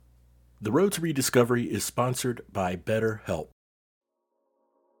The Road to Rediscovery is sponsored by BetterHelp.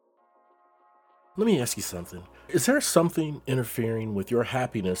 Let me ask you something. Is there something interfering with your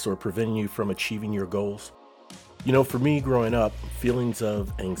happiness or preventing you from achieving your goals? For me growing up, feelings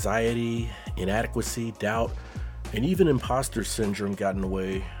of anxiety, inadequacy, doubt, and even imposter syndrome got in the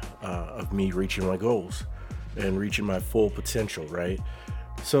way of me reaching my goals and reaching my full potential, right?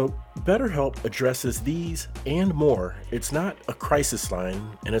 So, BetterHelp addresses these and more. It's not a crisis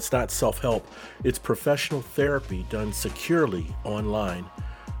line and it's not self help, it's professional therapy done securely online.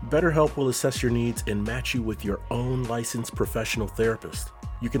 BetterHelp will assess your needs and match you with your own licensed professional therapist.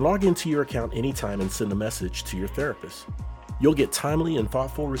 You can log into your account anytime and send a message to your therapist. You'll get timely and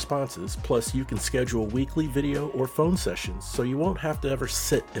thoughtful responses, plus you can schedule weekly video or phone sessions so you won't have to ever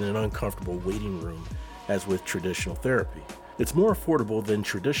sit in an uncomfortable waiting room as with traditional therapy. It's more affordable than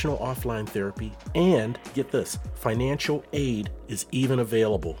traditional offline therapy, and get this, financial aid is even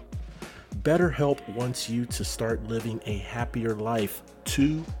available. BetterHelp wants you to start living a happier life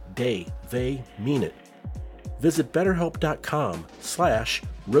today. They mean it. Visit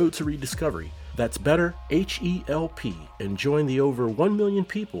betterhelp.com/road to rediscovery. That's better, H-E-L-P, and join the over 1 million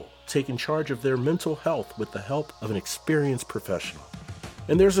people taking charge of their mental health with the help of an experienced professional.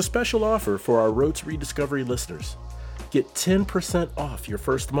 And there's a special offer for our Road to Rediscovery listeners. Get 10% off your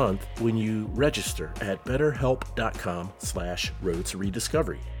first month when you register at betterhelp.com/road to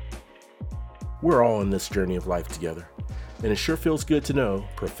rediscovery. We're all on this journey of life together, and it sure feels good to know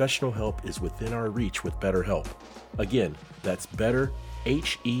professional help is within our reach with BetterHelp. Again, that's better,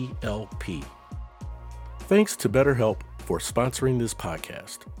 H-E-L-P. Thanks to BetterHelp for sponsoring this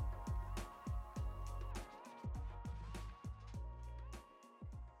podcast.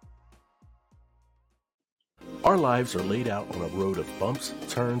 Our lives are laid out on a road of bumps,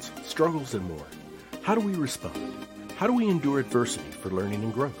 turns, struggles, and more. How do we respond? How do we endure adversity for learning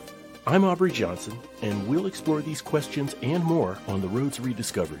and growth? I'm Aubrey Johnson, and we'll explore these questions and more on the Road to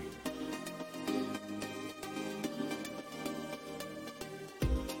Rediscovery.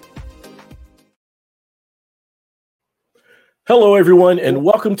 Hello, everyone, and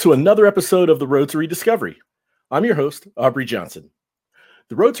welcome to another episode of the Road to Rediscovery. I'm your host, Aubrey Johnson.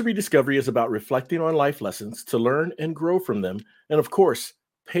 The Road to Rediscovery is about reflecting on life lessons to learn and grow from them, and of course,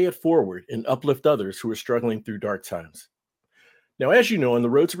 pay it forward and uplift others who are struggling through dark times. Now, as you know, on the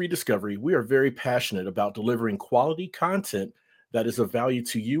Road to Rediscovery, we are very passionate about delivering quality content that is of value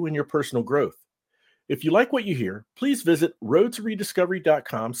to you and your personal growth. If you like what you hear, please visit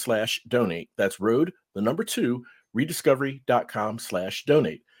roadtorediscovery.com/donate. That's road, the number 2,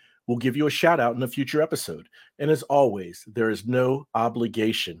 rediscovery.com/donate. We'll give you a shout out in a future episode. And as always, there is no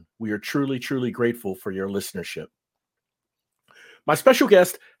obligation. We are truly, truly grateful for your listenership. My special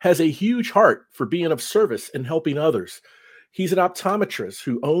guest has a huge heart for being of service and helping others. He's an optometrist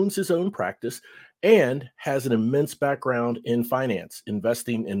who owns his own practice and has an immense background in finance,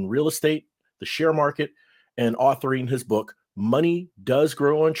 investing in real estate, the share market, and authoring his book, Money Does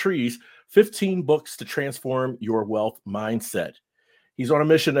Grow on Trees, 15 Books to Transform Your Wealth Mindset. He's on a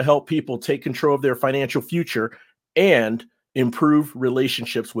mission to help people take control of their financial future and improve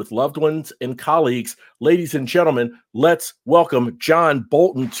relationships with loved ones and colleagues. Ladies and gentlemen, let's welcome John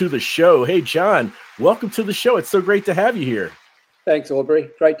Bolton to the show. Hey, John, welcome to the show. It's so great to have you here. Thanks, Aubrey.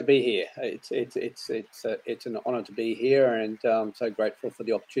 Great to be here. It's an honor to be here, and I'm so grateful for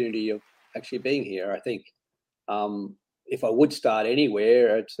the opportunity of actually being here. I think if I would start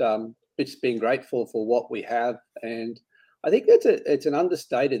anywhere, it's being grateful for what we have, and I think it's an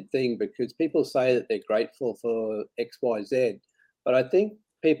understated thing because people say that they're grateful for X, Y, Z, but I think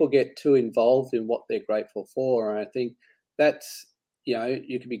people get too involved in what they're grateful for, and I think that's,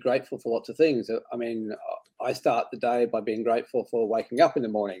 you can be grateful for lots of things. I mean, I start the day by being grateful for waking up in the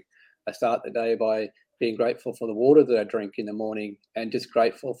morning. I start the day by being grateful for the water that I drink in the morning, and just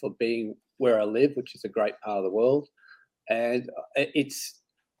grateful for being where I live, which is a great part of the world. And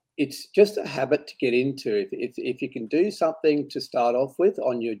it's just a habit to get into. If you can do something to start off with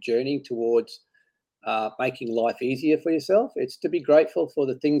on your journey towards making life easier for yourself, it's to be grateful for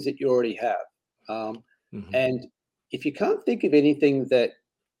the things that you already have. And if you can't think of anything that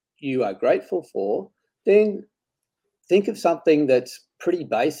you are grateful for, then think of something that's pretty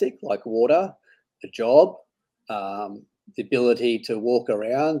basic, like water, a job, the ability to walk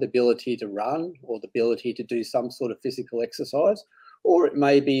around, the ability to run, or the ability to do some sort of physical exercise. Or it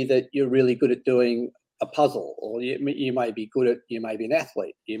may be that you're really good at doing a puzzle, or you may be an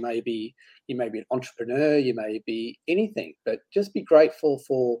athlete, you may be an entrepreneur, you may be anything, but just be grateful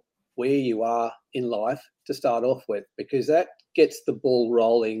for where you are in life to start off with, because that gets the ball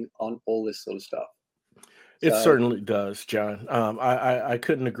rolling on all this sort of stuff. It So certainly does, John. I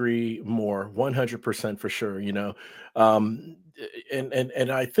couldn't agree more. 100% for sure. And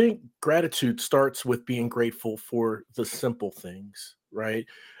I think gratitude starts with being grateful for the simple things, right?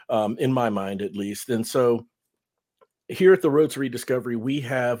 In my mind, at least. And so here at the Road to Rediscovery, we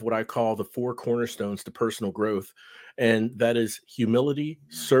have what I call the four cornerstones to personal growth. And that is humility,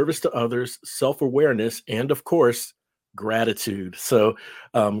 service to others, self awareness, and of course, gratitude. So,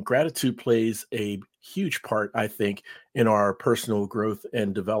 gratitude plays a huge part, I think, in our personal growth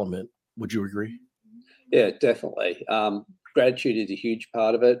and development. Would you agree? yeah, definitely. Gratitude is a huge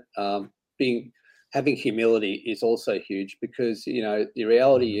part of it. Being Having humility is also huge because the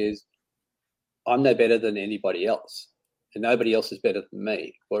reality Mhm. is I'm no better than anybody else, and nobody else is better than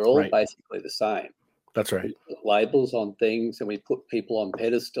me. We're all Right. basically the same. That's right. We put labels on things and we put people on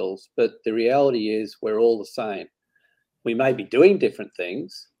pedestals, but the reality is we're all the same. We may be doing different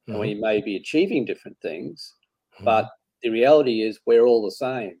things and Hmm. we may be achieving different things, but Hmm. the reality is we're all the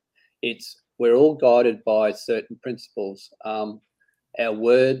same. We're all guided by certain principles. Our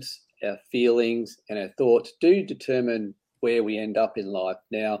words, our feelings, and our thoughts do determine where we end up in life.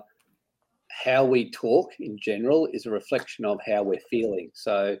 Now, how we talk in general is a reflection of how we're feeling.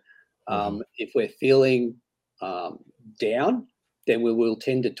 So, Hmm. if we're feeling um, down, then we will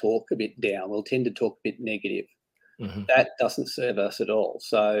tend to talk a bit down. We'll tend to talk a bit negative. Hmm. That doesn't serve us at all.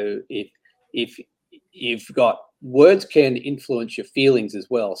 So, if you've got words can influence your feelings as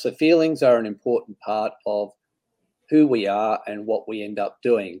well. So, feelings are an important part of who we are and what we end up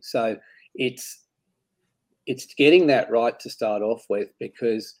doing. So, it's it's getting that right to start off with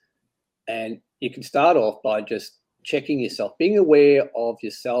because and you can start off by just checking yourself, being aware of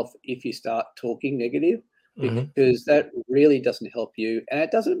yourself if you start talking negative, Hmm. because that really doesn't help you and it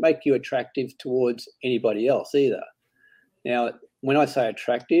doesn't make you attractive towards anybody else either. Now, when I say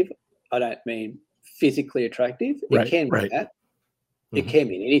attractive, I don't mean physically attractive. It Right. can be Right. that. It Hmm. can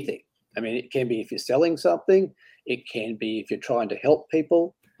mean anything. I mean, it can be if you're selling something, it can be if you're trying to help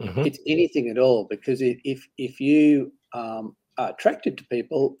people. Hmm. It's anything at all because if you are attracted to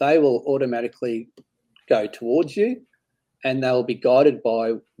people, they will automatically go towards you and they'll be guided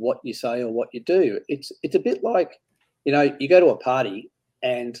by what you say or what you do. It's a bit like, you go to a party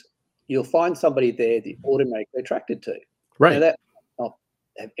and you'll find somebody there that you're automatically attracted to. Now Right. that not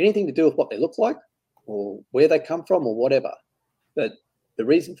have anything to do with what they look like or where they come from or whatever. But the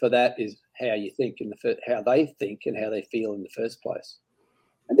reason for that is how you think how they think and how they feel in the first place.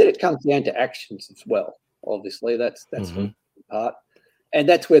 And then it comes down to actions as well. Obviously, that's an Hmm. important part, and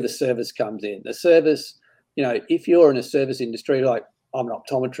that's where the service comes in. The service, if you're in a service industry, like I'm an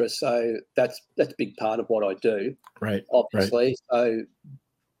optometrist, so that's a big part of what I do, Right. Right. obviously. So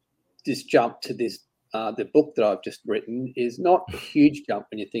this jump to this the book that I've just written is not a huge jump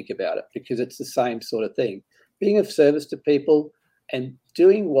when you think about it because it's the same sort of thing. Being of service to people and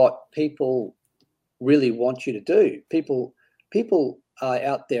doing what people really want you to do. People are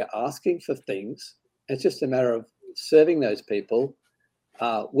out there asking for things. It's just a matter of serving those people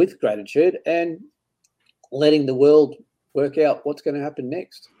with gratitude and letting the world work out what's going to happen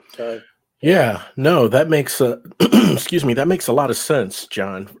next. So yeah, Yeah, no, that makes excuse me, that makes a lot of sense,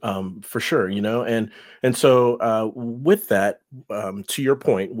 John, for sure, and so with that, to your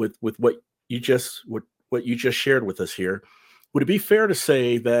point, with what you just shared with us here, would it be fair to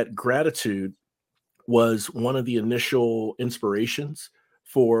say that gratitude was one of the initial inspirations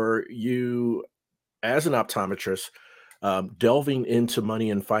for you as an optometrist, delving into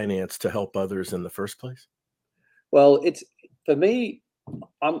money and finance to help others in the first place? well, it's for me.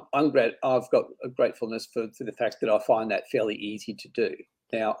 I'm great. I've got a gratefulness for the fact that I find that fairly easy to do.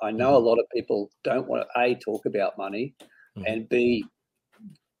 Now, I know a Hmm. lot of people don't want to a talk about money, Hmm. and b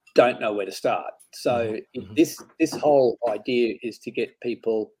don't know where to start. Hmm. So Hmm. this whole idea is to get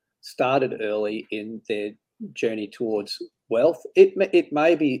people started early in their journey towards wealth. It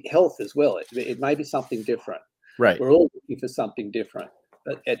may be health as well. It may be something different. Right. We're all looking for something different.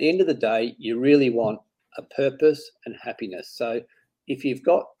 But at the end of the day, you really want a purpose and happiness. So if you've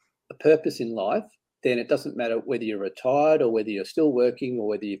got a purpose in life, then it doesn't matter whether you're retired or whether you're still working or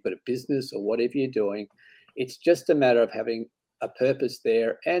whether you've got a business or whatever you're doing. It's just a matter of having a purpose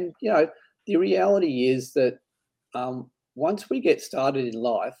there. And, the reality is that once we get started in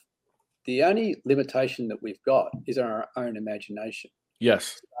life, the only limitation that we've got is our own imagination.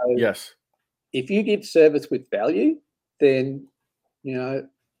 Yes. So Yes. if you give service with value, then you know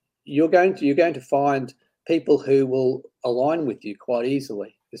you're going to find people who will align with you quite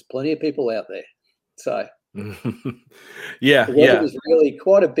easily. There's plenty of people out there. So Yeah, the world yeah. is really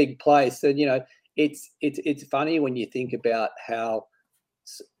quite a big place, and it's funny when you think about how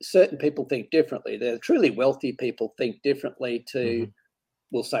certain people think differently. The truly wealthy people think differently to, Hmm.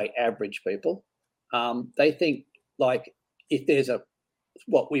 we'll say, average people. They think like if there's a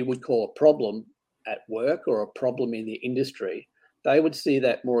what we would call a problem at work or a problem in the industry, they would see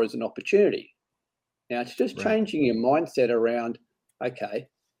that more as an opportunity. Now it's just Right. changing your mindset around, okay,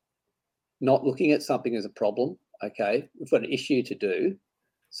 not looking at something as a problem. Okay, we've got an issue to do.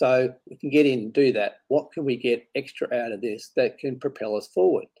 So we can get in and do that. What can we get extra out of this that can propel us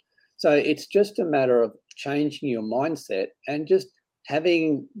forward? So it's just a matter of changing your mindset and just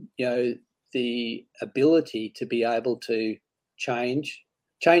having, the ability to be able to change.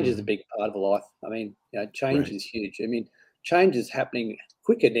 Change is a Hmm. big part of life. I mean, change Right. is huge. I mean, change is happening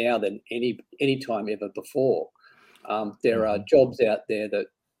quicker now than any time ever before. There are Hmm. jobs out there that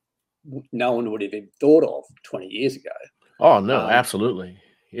no one would have even thought of 20 years ago. Oh no, Um, absolutely.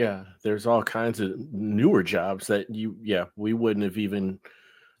 Yeah, there's all kinds of newer jobs that yeah, we wouldn't have even,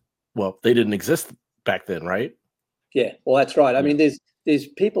 well, they didn't exist back then, right? yeah, well, that's right. I Yeah. mean, there's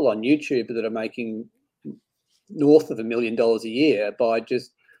people on YouTube that are making north of $1 million a year by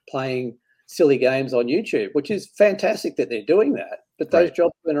just playing silly games on YouTube, which is fantastic that they're doing that. But those Right.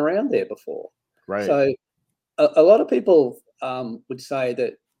 jobs weren't around there before. Right. So a lot of people would say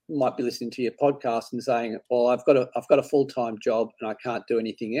that might be listening to your podcast and saying, "Well, I've got a full time job and I can't do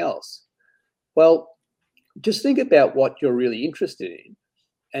anything else." Well, just think about what you're really interested in,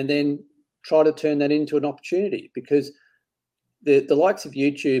 and then try to turn that into an opportunity because the likes of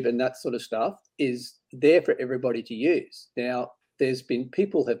YouTube and that sort of stuff is there for everybody to use. Now, there's been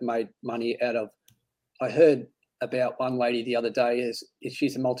people have made money out of. I heard about one lady the other day is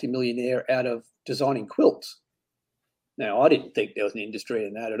she's a multimillionaire out of designing quilts. Now, I didn't think there was an industry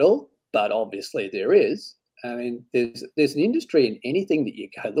in that at all, but obviously there is. I mean, there's an industry in anything that you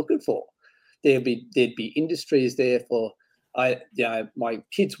go looking for. There'd be industries there for. My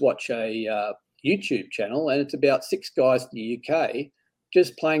kids watch a YouTube channel, and it's about six guys in the UK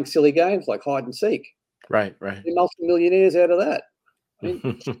just playing silly games like hide and seek. Right. Right. They're multimillionaires out of that. I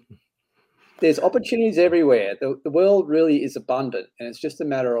mean, there's opportunities everywhere. The world really is abundant, and it's just a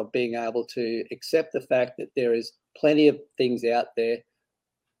matter of being able to accept the fact that there is plenty of things out there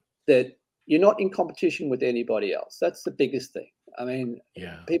that you're not in competition with anybody else. That's the biggest thing. I mean,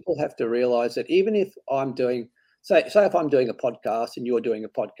 Yeah. people have to realize that even if I'm doing, say if I'm doing a podcast and you're doing a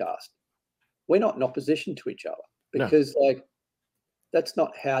podcast, we're not in opposition to each other No. because, like, that's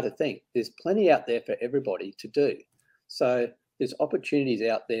not how to think. There's plenty out there for everybody to do. So there's opportunities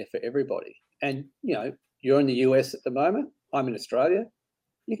out there for everybody. And, you're in the US at the moment. I'm in Australia.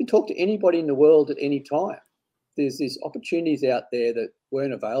 You can talk to anybody in the world at any time. There's these opportunities out there that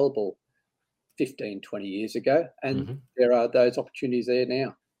weren't available 15, 20 years ago. And Hmm. there are those opportunities there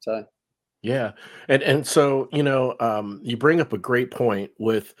now. So, Yeah. And so, you bring up a great point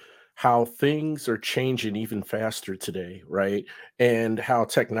with how things are changing even faster today, right? And how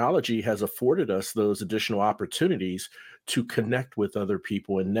technology has afforded us those additional opportunities to connect with other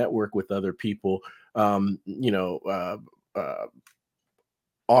people and network with other people, um, you know, uh, uh,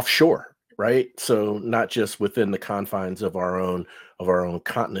 offshore, right? So not just within the confines of our own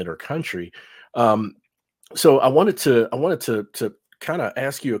continent or country. Um, so I wanted to kind of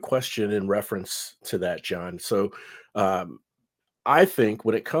ask you a question in reference to that, John. So um, I think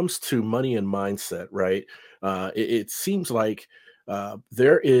when it comes to money and mindset, right? It seems like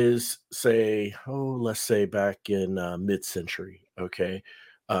there is, say, let's say back in mid-century, okay,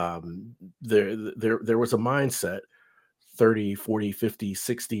 there was a mindset 30, 40, 50,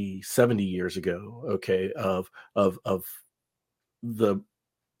 60, 70 years ago, okay, of the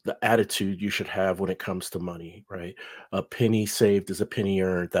the attitude you should have when it comes to money, right? A penny saved is a penny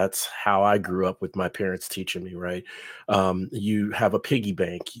earned. That's how I grew up with my parents teaching me, right? You have a piggy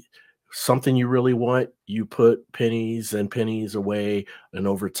bank. Something you really want, you put pennies and pennies away, and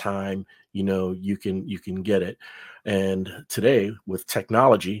over time, you can get it. And today, with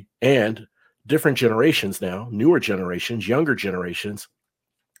technology and different generations now, newer generations, younger generations,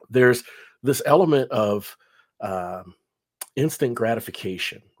 there's this element of um, instant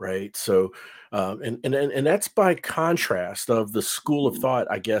gratification, right? So, and that's by contrast of the school of thought,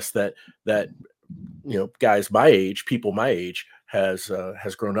 I guess that guys my age, people my age has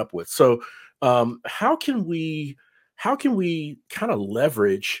grown up with. So, how can we kind of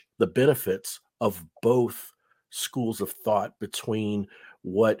leverage the benefits of both schools of thought between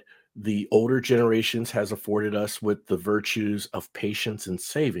what the older generations has afforded us with the virtues of patience and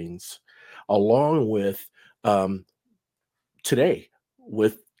savings, along with um, today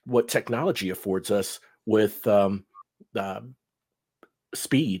with what technology affords us with uh,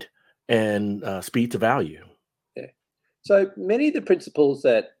 speed and speed to value. yeah. So many of the principles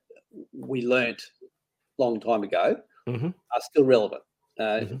that we learnt a long time ago Mm-hmm. are still relevant.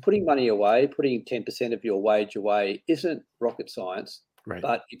 Mm-hmm. Putting money away, putting 10% of your wage away isn't rocket science. Right.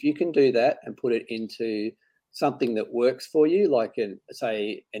 But if you can do that and put it into something that works for you, like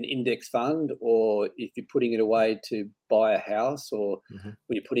say an index fund, or if you're putting it away to buy a house, or Mm-hmm.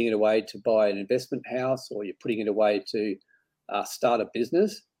 you're putting it away to buy an investment house, or you're putting it away to start a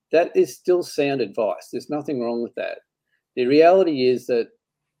business, that is still sound advice. There's nothing wrong with that. The reality is that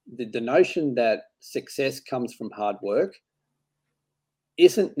the notion that success comes from hard work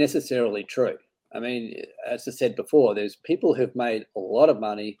isn't necessarily true. I mean, as I said before, there's people who've made a lot of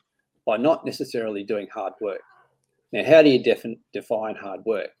money by not necessarily doing hard work. Now, how do you define hard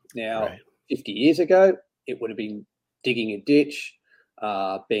work? Now, Right. 50 years ago, it would have been digging a ditch,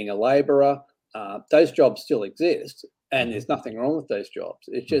 being a labourer. Those jobs still exist, and Mm-hmm. there's nothing wrong with those jobs.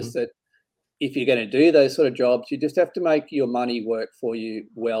 It's Mm-hmm. just that if you're going to do those sort of jobs, you just have to make your money work for you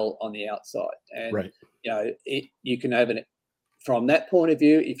well on the outside. And, Right. you can have from that point of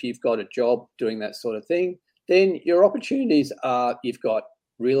view, if you've got a job doing that sort of thing, then your opportunities are you've got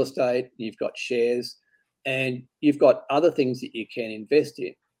real estate, you've got shares, and you've got other things that you can invest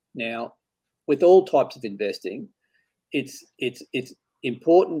in. Now, with all types of investing, it's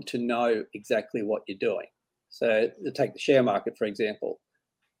important to know exactly what you're doing. So to take the share market, for example,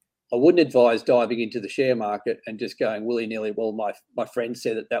 I wouldn't advise diving into the share market and just going willy-nilly. Well, my friend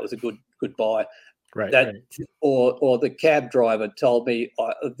said that was a good buy. Right. That Right. or the cab driver told me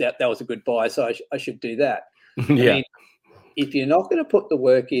that was a good buy, so I should do that. I Yeah. mean, if you're not going to put the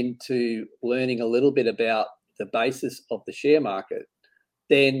work into learning a little bit about the basis of the share market,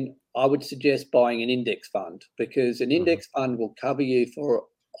 then I would suggest buying an index fund, because an Mm-hmm. index fund will cover you for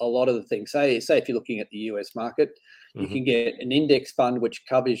a lot of the things. Say if you're looking at the US market, you Mm-hmm. can get an index fund which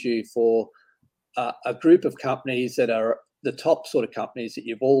covers you for a group of companies that are the top sort of companies that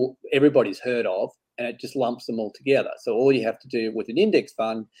everybody's heard of, and it just lumps them all together. So all you have to do with an index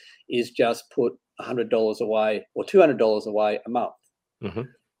fund is just put $100 away or $200 away a month. Mm-hmm.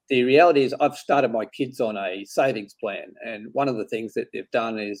 The reality is I've started my kids on a savings plan, and one of the things that they've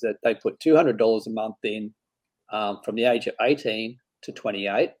done is that they put $200 a month in from the age of 18 to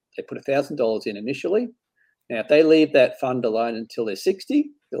 28. They put $1,000 in initially. Now, if they leave that fund alone until they're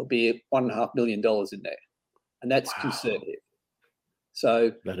 60, there'll be $1.5 million in there, and that's Wow. conservative.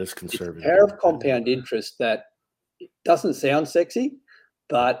 So That is it's the conservative. power of compound interest that doesn't sound sexy,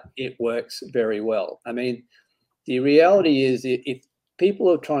 but it works very well. I mean, the reality is if people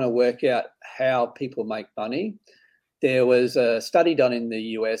are trying to work out how people make money, there was a study done in the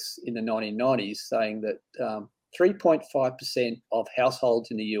US in the 1990s saying that 3.5% of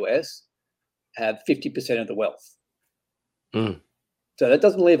households in the US have 50% of the wealth. Mm. So that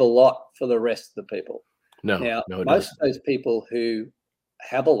doesn't leave a lot for the rest of the people. No, Now, no, it most doesn't. of those people who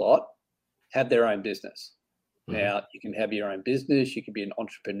have a lot have their own business. Mm-hmm. Now, you can have your own business, you can be an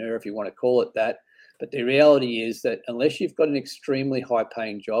entrepreneur if you want to call it that. But the reality is that unless you've got an extremely high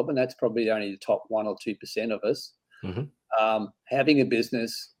paying job, and that's probably only the top 1 or 2% of us, Mm-hmm. having a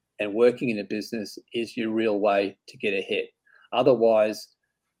business and working in a business is your real way to get ahead. Otherwise,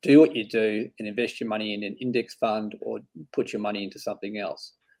 do what you do and invest your money in an index fund or put your money into something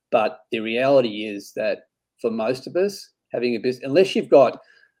else. But the reality is that for most of us, having a business, unless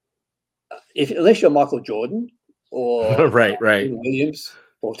you're Michael Jordan or Right. Right. Williams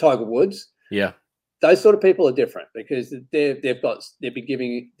or Tiger Woods, Yeah. those sort of people are different because they've been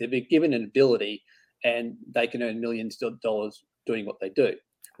given an ability and they can earn millions of dollars doing what they do.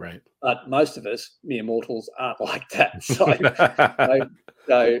 Right. But most of us mere mortals aren't like that.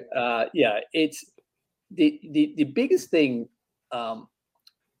 Yeah, it's the biggest thing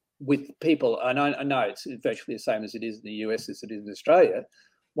with people, and I know it's virtually the same as it is in the US as it is in Australia.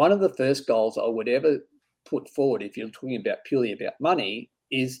 One of the first goals I would ever put forward, if you're talking about purely about money,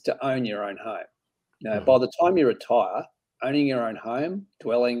 is to own your own home. Now, Mm-hmm. by the time you retire, owning your own home,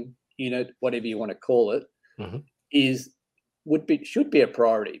 dwelling unit, whatever you want to call it, Mm-hmm. should be a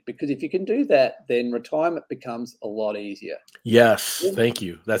priority, because if you can do that, then retirement becomes a lot easier. Yes. Thank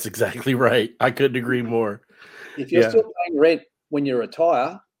you. That's exactly right. I couldn't agree more. If you're Yeah. still paying rent when you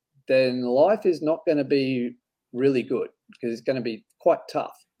retire, then life is not going to be really good because it's going to be quite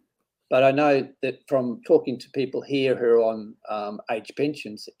tough. But I know that from talking to people here who are on age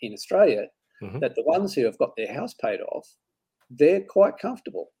pensions in Australia, Mm-hmm. that the ones who have got their house paid off, they're quite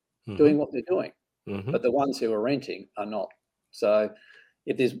comfortable Mm-hmm. doing what they're doing. Mm-hmm. But the ones who are renting are not. So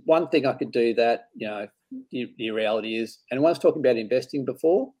if there's one thing I could do that, the reality is, and I was talking about investing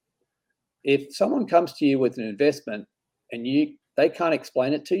before, if someone comes to you with an investment and they can't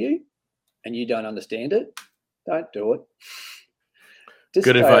explain it to you and you don't understand it, don't do it. Just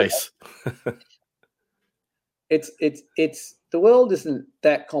Good straight away. advice. It's the world isn't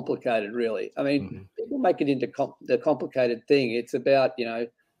that complicated, really. I mean, Mhm. people make it into the complicated thing. It's about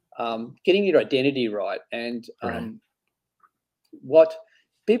getting your identity right, and Right. what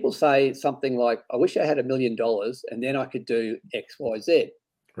people say something like, "I wish I had $1 million, and then I could do X, Y, Z."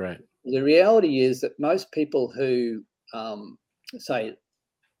 Right. The reality is that most people who say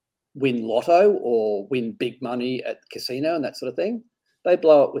win lotto or win big money at casino and that sort of thing, they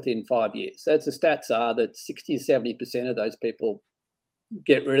blow it within 5 years. So the stats are that 60 to 70% of those people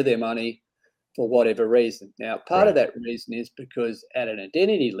get rid of their money for whatever reason. Now, part of Right. that reason is because at an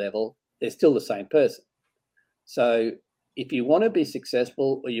identity level, they're still the same person. So if you want to be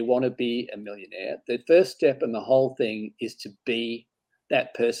successful or you want to be a millionaire, the first step in the whole thing is to be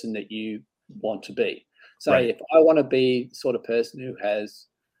that person that you want to be. Say, Right. if I want to be the sort of person who has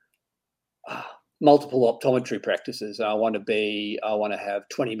multiple optometry practices, I want to have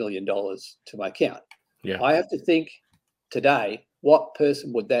 $20 million to my account. Yeah. I have to think today, what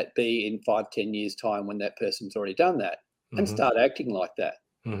person would that be in 5, 10 years time when that person's already done that, and Mhm. start acting like that,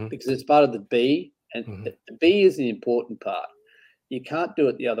 Mhm. because it's part of the B, and Mhm. the B is the important part. You can't do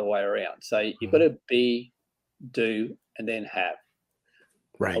it the other way around. So you've got Mhm. to be, do, and then have.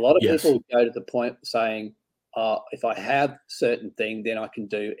 A Right. lot of Yes. people go to the point saying, if I have certain thing, then I can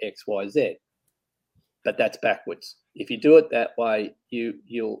do X, Y, Z. But that's backwards. If you do it that way, you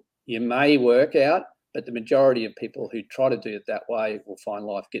may work out, but the majority of people who try to do it that way will find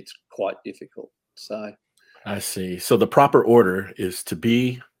life gets quite difficult. So I see. So the proper order is to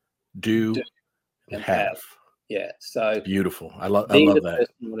be, do do, and and have. have. Yeah. So Beautiful. I be love the that.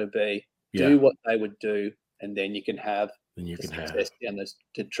 person you want to be, Yeah. do what they would do, and then you can have Then you the can have. success down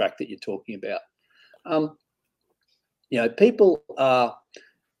the track that you're talking about. Um, people are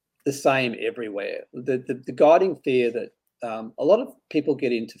the same everywhere. The guiding fear that a lot of people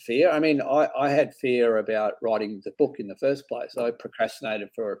get into fear. I mean, I had fear about writing the book in the first place. I procrastinated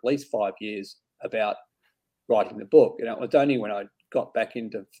for at least 5 years about writing the book. And it was only when I got back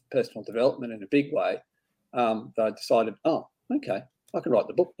into personal development in a big way that I decided, oh, okay, I can write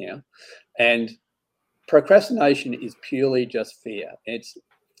the book now. And procrastination is purely just fear. It's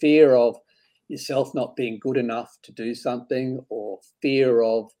fear of yourself not being good enough to do something, or fear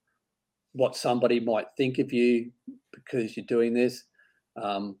of what somebody might think of you because you're doing this.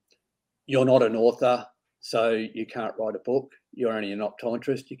 Um, you're not an author, so you can't write a book. You're only an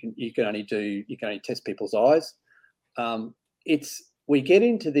optometrist. You can only test people's eyes. We get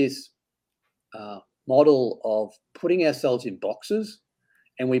into this uh, model of putting ourselves in boxes,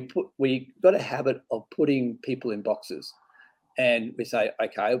 and we got a habit of putting people in boxes, and we say,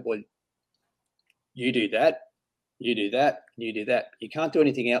 okay, well, you do that, you do that, you do that. You can't do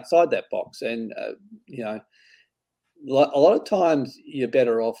anything outside that box, and you know a lot of times you're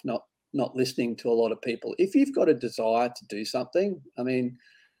better off not listening to a lot of people. If you've got a desire to do something, I mean,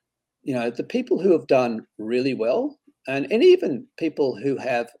 the people who have done really well, and even people who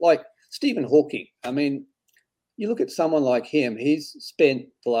have, like Stephen Hawking. I mean, you look at someone like him, he's spent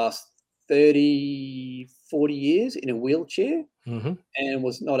the last 30, 40 years in a wheelchair Hmm. and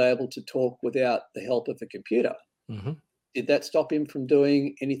was not able to talk without the help of a computer. Hmm. Did that stop him from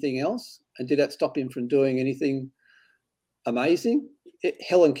doing anything else? And did that stop him from doing anything amazing?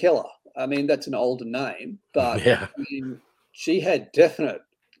 Helen Keller. I mean, that's an older name, but Yeah. I mean, she had definite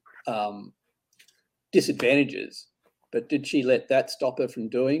um, disadvantages, but did she let that stop her from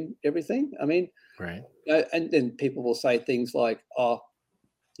doing everything? I mean, Right. and then people will say things like, "Oh,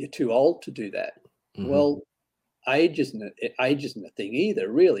 you're too old to do that." Hmm. Well, age isn't a thing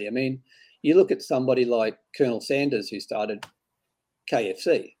either, really. I mean, you look at somebody like Colonel Sanders, who started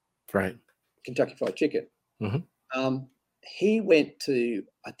KFC, Right. Kentucky Fried Chicken. Hmm. Um, he went to,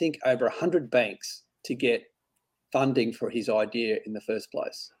 I think, over 100 banks to get funding for his idea in the first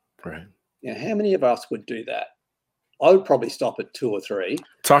place. Right. How many of us would do that? I would probably stop at two or three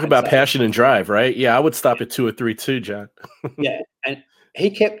Talk and about say, passion and drive, right? Yeah, I would stop at 2 or 3 too, John. yeah. And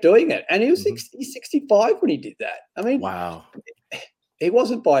he kept doing it. And he was Hmm. 65 when he did that. I mean, Wow. he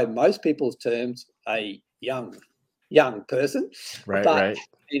wasn't, by most people's terms, a young person, Right. but Right.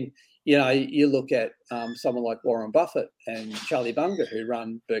 in, you look at someone like Warren Buffett and Charlie Munger, who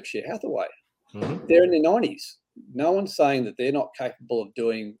run Berkshire Hathaway. Hmm. They're in their 90s. No one's saying that they're not capable of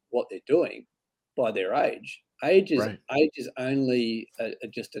doing what they're doing by their age. Right. Age is only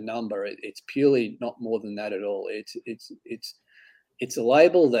just a number. It's purely not more than that at all. It's a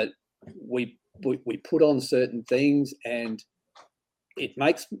label that we put on certain things, and it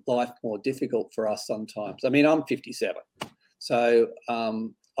makes life more difficult for us sometimes. I mean, I'm 57, so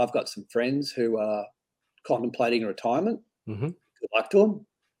I've got some friends who are contemplating retirement. Mm-hmm. Good luck to them.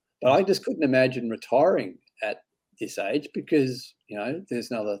 But I just couldn't imagine retiring at this age because,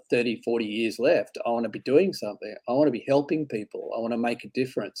 there's another 30, 40 years left. I want to be doing something. I want to be helping people. I want to make a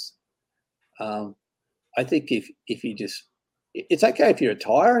difference. I think if you just, it's okay if you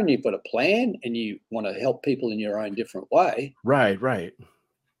retire and you've got a plan and you want to help people in your own different way. Right.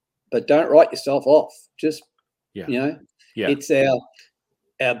 But don't write yourself off. Just, Yeah. it's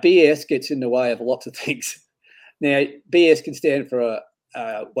our BS gets in the way of lots of things. Now, BS can stand for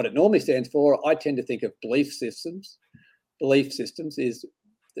what it normally stands for. I tend to think of belief systems. Belief systems is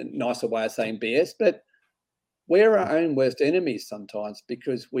the nicer way of saying BS, but we're our own worst enemies sometimes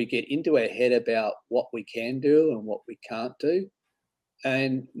because we get into our head about what we can do and what we can't do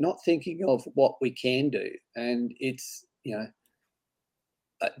and not thinking of what we can do. And it's,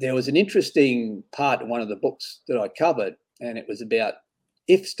 there was an interesting part in one of the books that I covered, and it was about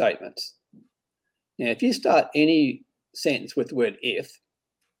if statements. Now, if you start any sentence with the word if,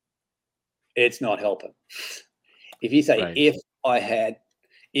 it's not helping. If you say, if I had,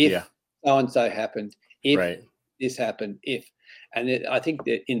 if so-and-so happened, if this happened, if, and I think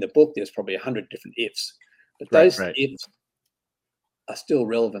that in the book, there's probably 100 different ifs, but those ifs are still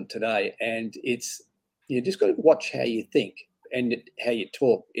relevant today. And it's, you just got to watch how you think and how you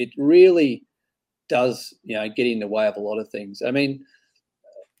talk. It really does, get in the way of a lot of things. I mean,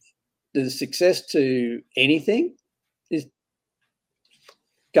 the success to anything is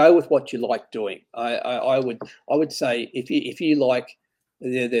go with what you like doing. I would say if you like,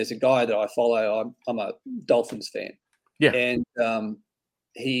 there's a guy that I follow. I'm a Dolphins fan. Yeah. And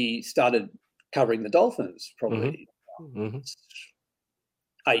he started covering the Dolphins probably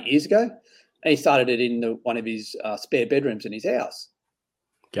 8 years ago. And he started it in one of his spare bedrooms in his house.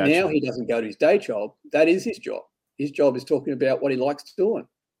 Gotcha. Now he doesn't go to his day job. That is his job. His job is talking about what he likes doing.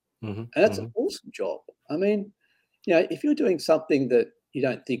 And that's an awesome job. I mean, if you're doing something that you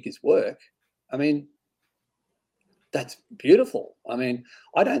don't think is work, I mean, that's beautiful. I mean,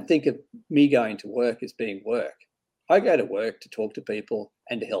 I don't think of me going to work as being work. I go to work to talk to people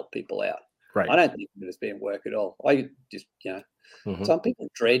and to help people out. Right. I don't think of it as being work at all. I just, some people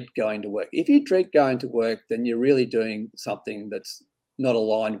dread going to work. If you dread going to work, then you're really doing something that's not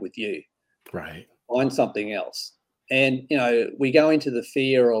aligned with you. Right. Find something else. And, we go into the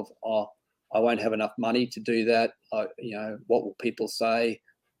fear of, I won't have enough money to do that. What will people say?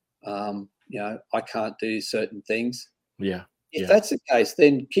 I can't do certain things. Yeah. If that's the case,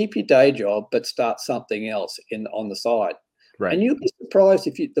 then keep your day job, but start something else on the side. Right. And you'll be surprised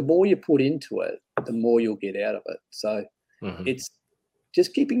the more you put into it, the more you'll get out of it. So it's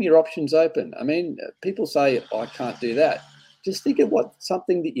just keeping your options open. I mean, people say, I can't do that. Just think of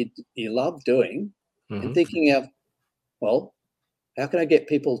something that you love doing and thinking of, well, how can I get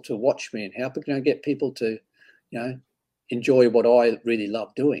people to watch me and how can I get people to, enjoy what I really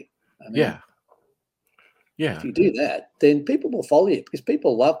love doing? I mean, yeah. If you do that, then people will follow you because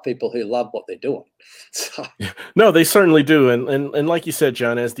people love people who love what they're doing. So. No, they certainly do. And like you said,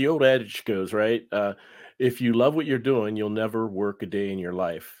 John, as the old adage goes, right? If you love what you're doing, you'll never work a day in your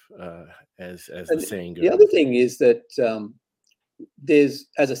life, as the saying goes. The other thing is that there's,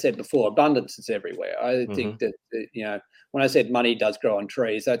 as I said before, abundance is everywhere. I think that, when I said money does grow on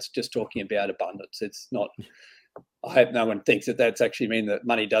trees, that's just talking about abundance. It's not, I hope no one thinks that that's actually mean that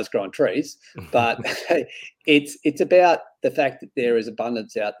money does grow on trees, but it's about the fact that there is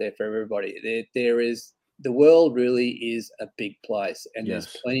abundance out there for everybody. The world really is a big place and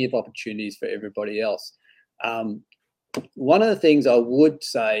there's plenty of opportunities for everybody else. One of the things I would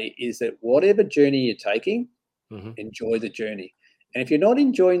say is that whatever journey you're taking, enjoy the journey. And if you're not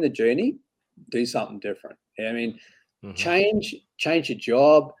enjoying the journey, do something different. I mean, change your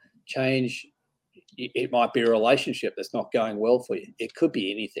job, it might be a relationship that's not going well for you. It could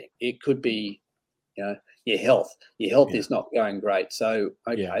be anything. It could be, your health. Your health is not going great. So,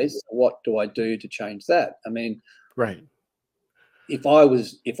 so what do I do to change that? I mean, if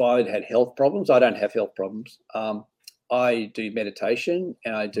I had health problems, I don't have health problems. I do meditation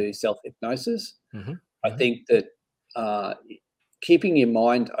and I do self-hypnosis. I think that keeping your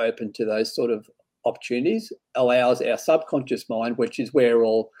mind open to those sort of opportunities allows our subconscious mind, which is where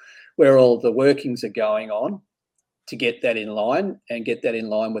all the workings are going on, to get that in line and get that in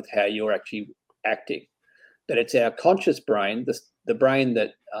line with how you're actually acting. But it's our conscious brain, the brain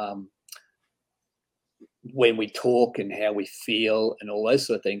that when we talk and how we feel and all those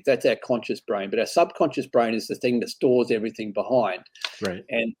sort of things, that's our conscious brain. But our subconscious brain is the thing that stores everything behind. Right.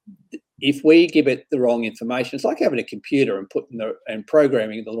 And if we give it the wrong information, it's like having a computer and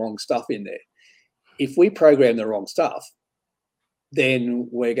programming the wrong stuff in there. If we program the wrong stuff, then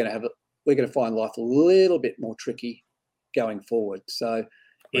we're going to have we're going to find life a little bit more tricky going forward. So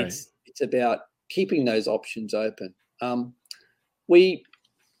Right. it's about keeping those options open. We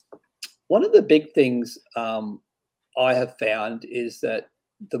One of the big things I have found is that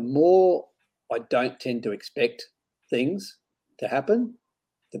the more I don't tend to expect things to happen,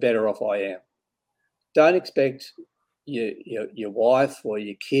 the better off I am. Don't expect your wife or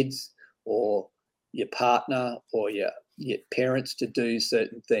your kids or your partner or your parents to do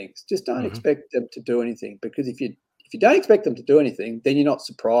certain things. Just don't Hmm. expect them to do anything, because if you don't expect them to do anything, then you're not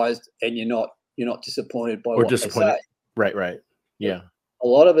surprised and you're not disappointed by Or what they say. disappointed. Right. Right. Yeah. A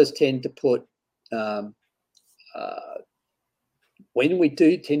lot of us tend to put um, uh, when we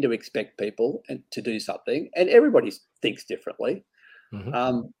do tend to expect people to do something, and everybody thinks differently,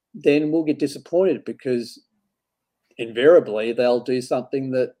 Hmm. then we'll get disappointed because invariably they'll do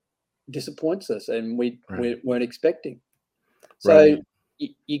something that disappoints us and we Right. weren't expecting. So Right.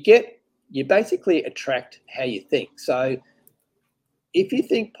 you basically attract how you think. So if you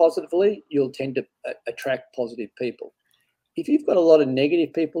think positively, you'll tend to attract positive people. If you've got a lot of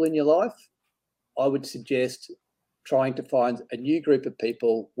negative people in your life, I would suggest trying to find a new group of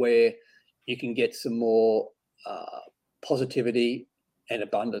people where you can get some more uh, positivity and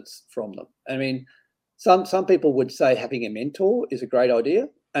abundance from them. I mean, some people would say having a mentor is a great idea,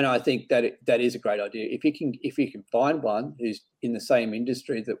 and I think that is a great idea. If you can find one who's in the same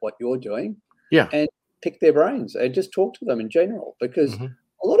industry that what you're doing, Yeah. and pick their brains and just talk to them in general, because Hmm.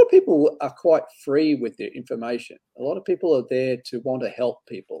 a lot of people are quite free with their information. A lot of people are there to want to help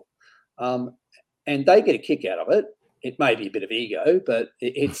people, and they get a kick out of it. It may be a bit of ego, but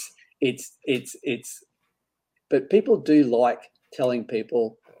it's. But people do like telling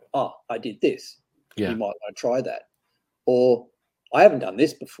people, "Oh, I did this. You Yeah. might want to try that," or "I haven't done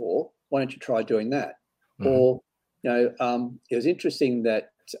this before. Why don't you try doing that?" Hmm. Or it was interesting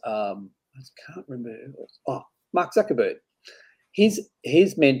that I can't remember who it was. Oh, Mark Zuckerberg.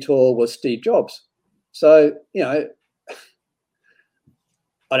 His mentor was Steve Jobs. So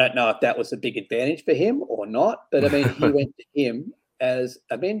I don't know if that was a big advantage for him or not, but I mean, he went to him as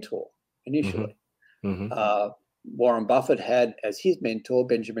a mentor Hmm. initially. Hmm. Warren Buffett had as his mentor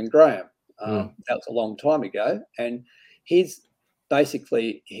Benjamin Graham. Mm. That was a long time ago, and his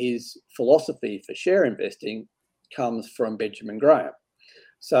basically his philosophy for share investing comes from Benjamin Graham.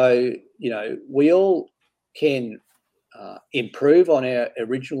 So we all can improve on our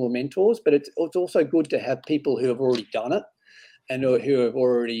original mentors, but it's also good to have people who have already done it and who have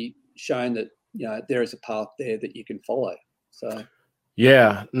already shown that there is a path there that you can follow. So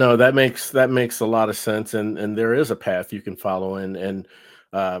Yeah, no, that makes a lot of sense, and there is a path you can follow, and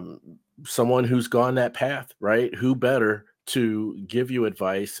um, someone who's gone that path, right? Who better to give you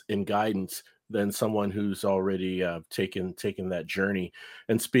advice and guidance than someone who's already taken that journey?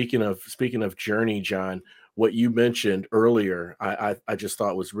 And speaking of journey, John, what you mentioned earlier, I just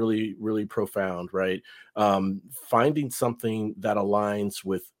thought was really profound, right? Finding something that aligns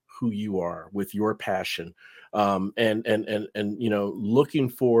with who you are, with your passion, and looking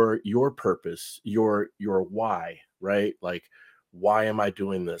for your purpose, your why, right? Like, why am I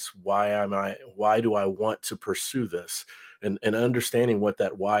doing this? Why do I want to pursue this? And understanding what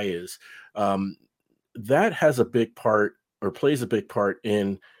that why is, um, that has a big part, or plays a big part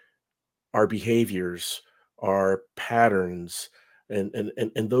in our behaviors, our patterns,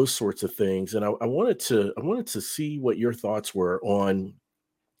 and those sorts of things. And I wanted to see what your thoughts were on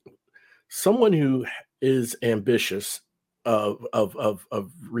someone who is ambitious of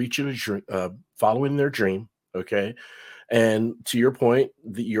reaching a dream, following their dream. Okay, and to your point,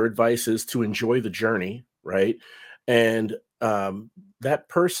 your advice is to enjoy the journey, right? And that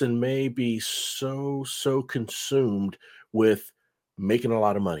person may be so consumed with making a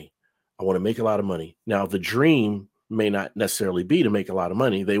lot of money. I want to make a lot of money. Now, the dream may not necessarily be to make a lot of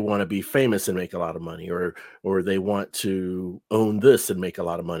money. They want to be famous and make a lot of money, or they want to own this and make a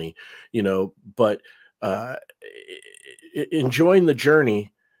lot of money, but enjoying the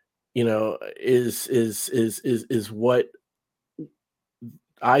journey, is what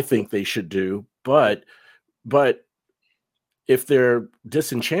I think they should do. But if they're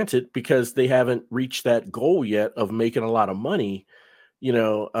disenchanted because they haven't reached that goal yet of making a lot of money,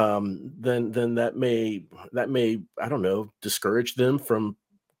 then that may, I don't know, discourage them from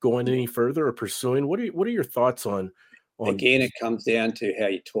going any further or pursuing. What are your thoughts on? again, it comes down to how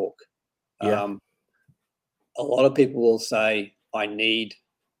you talk. Yeah. Um, a lot of people will say, "I need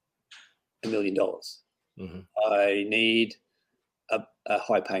 $1 million. Hmm. I need a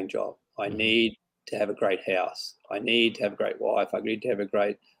high-paying job. I Hmm. need to have a great house. I need to have a great wife. I need to have a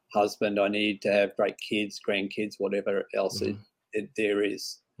great husband. I need to have great kids, grandkids, whatever else Hmm. there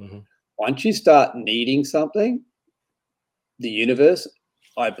is." Hmm. Once you start needing something, the universe,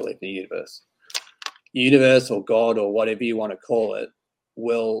 I believe in the universe or God or whatever you want to call it,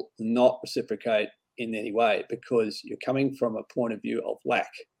 will not reciprocate in any way because you're coming from a point of view of lack.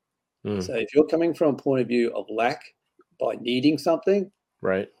 So if you're coming from a point of view of lack by needing something,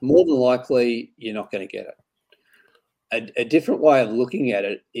 Right. more than likely you're not going to get it. A different way of looking at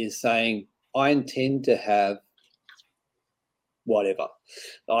it is saying, I intend to have whatever.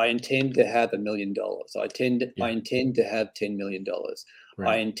 I intend to have $1 million. I intend to have $10 million.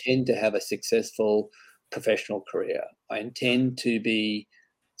 Right. I intend to have a successful professional career. I intend to be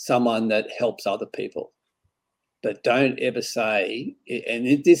someone that helps other people. But don't ever say,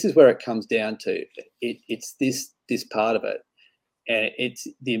 and this is where it comes down to, it's this part of it. And it's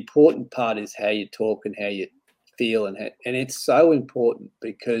the important part is how you talk and how you feel. And it's so important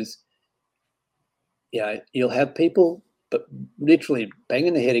because, you'll have people but literally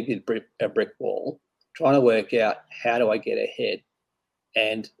banging the head against a brick wall, trying to work out how do I get ahead.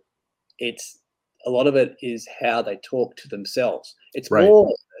 And it's a lot of it is how they talk to themselves. It's more,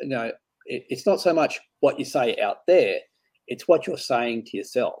 it's not so much what you say out there, it's what you're saying to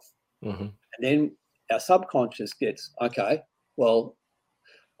yourself. And then our subconscious gets, okay, well,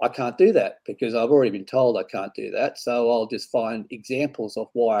 I can't do that because I've already been told I can't do that. So I'll just find examples of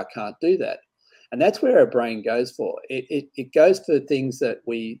why I can't do that. And that's where our brain goes for. It goes for things that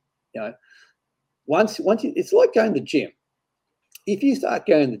we, once it's like going to the gym. If you start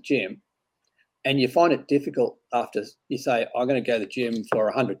going to the gym and you find it difficult after you say, I'm going to go to the gym for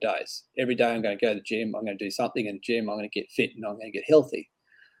 100 days. Every day I'm going to go to the gym. I'm going to do something in the gym. I'm going to get fit and I'm going to get healthy.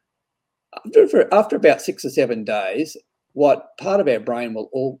 After about 6 or 7 days, what part of our brain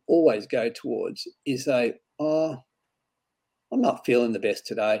will always go towards is say, oh, I'm not feeling the best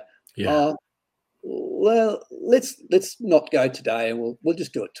today. Yeah. Well, let's not go today, and we'll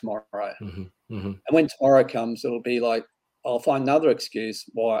just do it tomorrow. And when tomorrow comes, it'll be like I'll find another excuse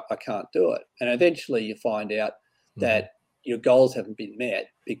why I can't do it. And eventually, you find out that your goals haven't been met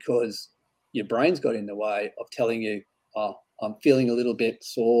because your brain's got in the way of telling you, "Oh, I'm feeling a little bit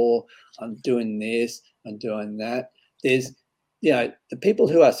sore. I'm doing this. I'm doing that." There's, the people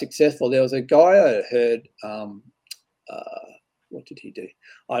who are successful. There was a guy I heard. What did he do?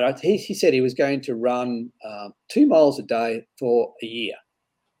 He said he was going to run 2 miles a day for a year.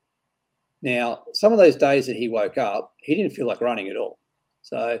 Now, some of those days that he woke up, he didn't feel like running at all.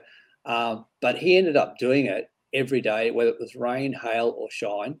 So, but he ended up doing it every day, whether it was rain, hail, or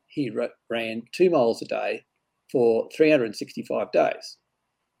shine. He ran 2 miles a day for 365 days.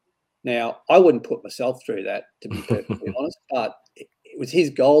 Now, I wouldn't put myself through that, to be perfectly honest, but it was his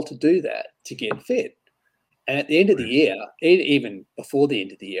goal to do that, to get fit. And at the end of the year, even before the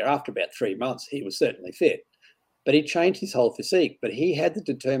end of the year, after about 3 months, he was certainly fit. But he changed his whole physique. But he had the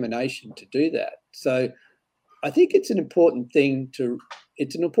determination to do that. So I think it's an important thing,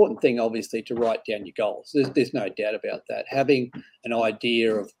 obviously, to write down your goals. There's no doubt about that. Having an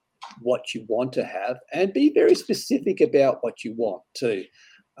idea of what you want to have and be very specific about what you want too.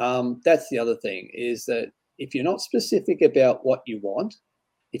 That's the other thing, is that if you're not specific about what you want,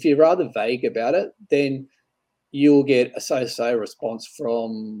 if you're rather vague about it, then you'll get a so-so response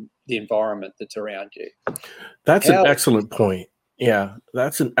from the environment that's around you. That's an excellent point. Yeah,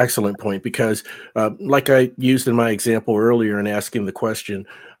 that's an excellent point because, like I used in my example earlier in asking the question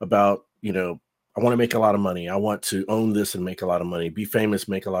about, I want to make a lot of money. I want to own this and make a lot of money, be famous,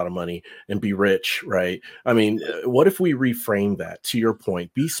 make a lot of money, and be rich, right? I mean, what if we reframe that to your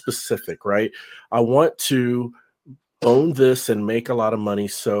point? Be specific, right? I want to own this and make a lot of money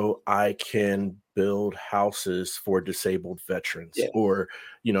so I can build houses for disabled veterans. Yeah. Or,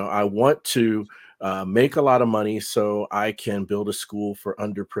 I want to make a lot of money so I can build a school for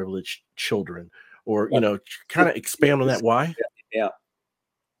underprivileged children. Or, kind of expand on that. Why? Yeah.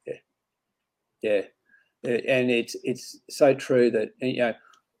 Yeah. And it's so true that,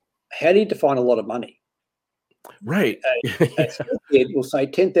 how do you define a lot of money? Right. A school kid will say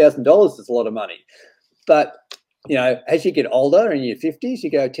 $10,000 is a lot of money. But, as you get older in your 50s,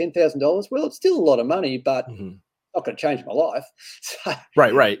 you go $10,000. Well, it's still a lot of money, but not going to change my life. So,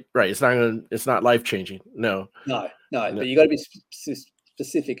 right. It's not life changing. No. But you got to be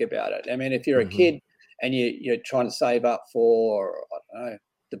specific about it. I mean, if you're a kid and you're trying to save up for, I don't know,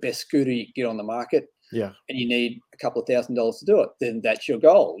 the best scooter you can get on the market, yeah, and you need a couple of $1,000s to do it, then that's your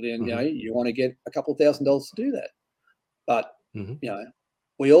goal. And, you want to get a couple of $1,000s to do that. But,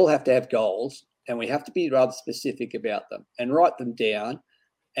 we all have to have goals, and we have to be rather specific about them and write them down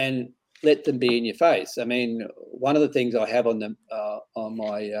and let them be in your face. I mean, one of the things I have on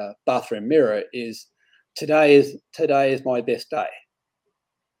my bathroom mirror is today is my best day.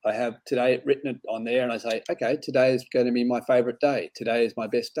 I have today written it on there, and I say, okay, today is going to be my favorite day. Today is my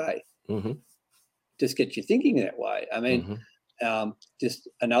best day. Mm-hmm. Just get you thinking that way. I mean, Mm-hmm. just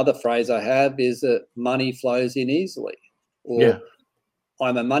another phrase I have is that money flows in easily, Yeah. or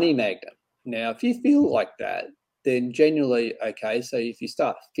I'm a money magnet. Now, if you feel like that, then genuinely, okay, so if you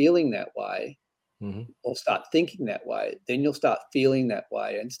start feeling that way Mm-hmm. or start thinking that way, then you'll start feeling that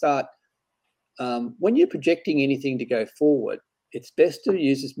way and start, when you're projecting anything to go forward, it's best to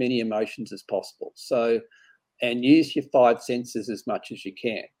use as many emotions as possible. So, and use your five senses as much as you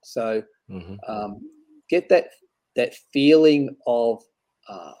can. So, Mm-hmm. get that feeling of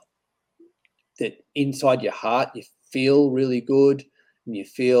that inside your heart, you feel really good, and you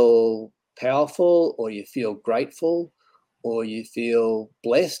feel powerful, or you feel grateful, or you feel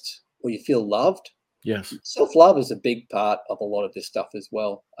blessed, or you feel loved. Yes. Self-love is a big part of a lot of this stuff as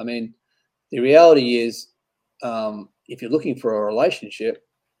well. I mean, the reality is, if you're looking for a relationship,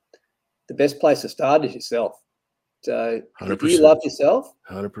 the best place to start is yourself. So if you 100%. love yourself,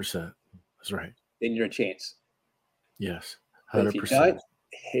 100%. That's right. then you're a chance. Yes. But if you 100%. don't,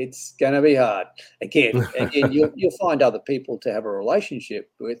 it's going to be hard. Again, you'll find other people to have a relationship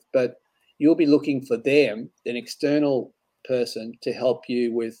with, but you'll be looking for them, an external person, to help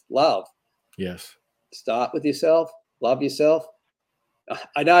you with love. Yes. Start with yourself, love yourself.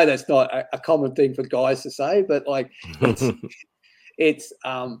 I know that's not a common thing for guys to say, but like it's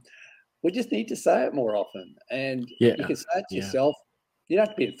we just need to say it more often. And you Yeah. can say it to Yeah. yourself. You don't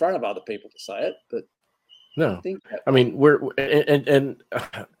have to be in front of other people to say it, but No, think that I way. mean,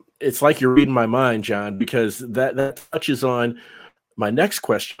 it's like you're reading my mind, John, because that touches on my next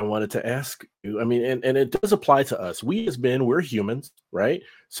question I wanted to ask you. I mean, and it does apply to us. We as men, we're humans, right?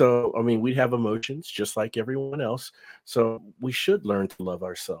 So, I mean, we have emotions just like everyone else. So we should learn to love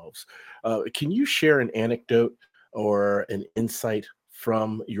ourselves. Can you share an anecdote or an insight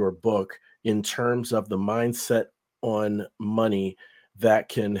from your book in terms of the mindset on money that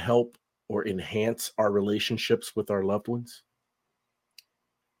can help or enhance our relationships with our loved ones?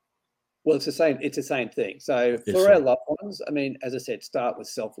 Well, it's the same. It's the same thing. So Yes, for our sir. loved ones, I mean, as I said, start with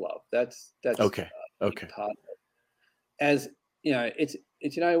self-love. That's Okay. a big Okay. part of it. As you know, it's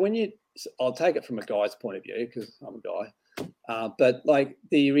when you. I'll take it from a guy's point of view because I'm a guy. But like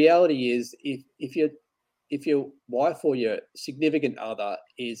the reality is, if your wife or your significant other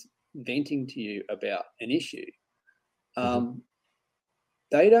is venting to you about an issue, Mhm. um,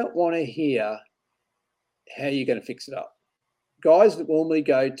 they don't want to hear how you're going to fix it up. Guys normally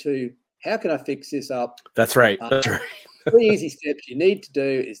go to, how can I fix this up? That's right. Uh, That's right. 3 easy steps you need to do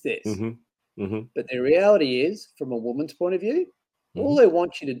is this. Mhm. Mhm. But the reality is, from a woman's point of view, all Mhm. they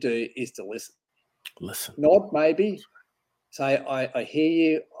want you to do is to listen. Listen. Nod, maybe. Say, I hear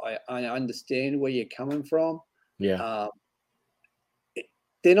you. I understand where you're coming from. Yeah. Um,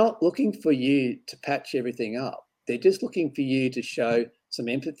 they're not looking for you to patch everything up. They're just looking for you to show some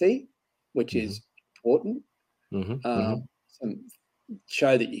empathy, which Mhm. is important. Mhm. Mhm. Some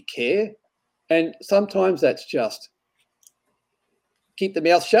show that you care. And sometimes that's just keep the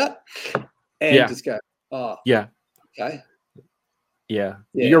mouth shut and Yeah. just go, oh, Yeah. okay. Yeah.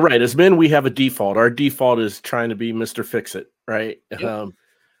 Yeah. You're right. As men, we have a default. Our default is trying to be Mr. Fix It, right? Yep.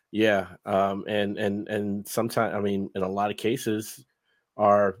 Yeah. And sometimes, I mean, in a lot of cases, And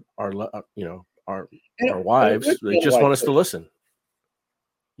our it wives, works they the other just way want us too. to listen.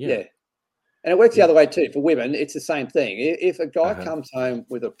 Yeah. Yeah. And it works the Yeah. other way too. For women, it's the same thing. If a guy Uh-huh. comes home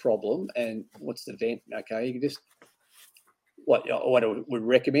with a problem and what's the vent, okay, you can just, what I would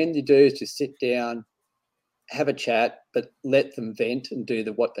recommend you do is just sit down, have a chat, but let them vent and do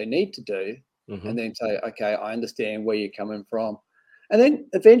what they need to do. Mhm. And then say, okay, I understand where you're coming from. And then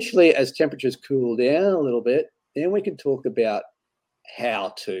eventually, as temperatures cool down a little bit, then we can talk about how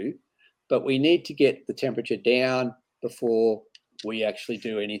to, but we need to get the temperature down before we actually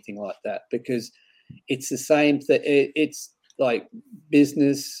do anything like that, because it's the same thing. It's like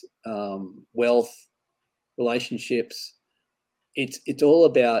business, wealth, relationships. It's all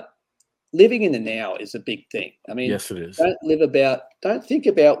about living in the now is a big thing. I mean, Yes, it is. don't think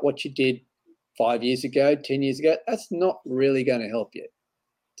about what you did 5 years ago, 10 years ago. That's not really going to help you.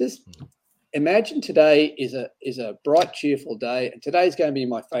 Just Mhm. imagine today is a bright, cheerful day, and today's going to be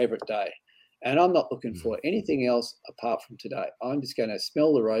my favorite day. And I'm not looking Mhm. for anything else apart from today. I'm just going to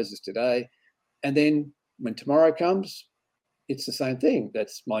smell the roses today. And then when tomorrow comes, it's the same thing.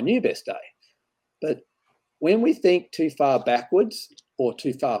 That's my new best day. But when we think too far backwards or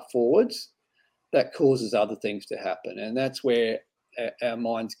too far forwards, that causes other things to happen. And that's where our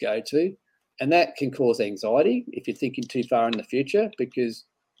minds go to. And that can cause anxiety if you're thinking too far in the future, because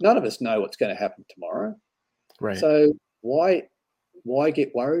none of us know what's going to happen tomorrow. Right. So why why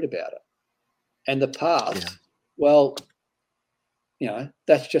get worried about it? And the past, Yeah. well,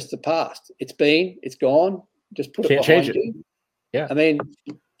 that's just the past. It's gone. Just put it Can't change behind it. you. Yeah. I mean,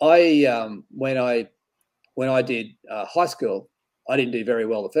 when I did high school, I didn't do very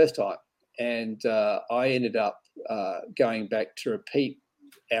well the first time, and I ended up going back to repeat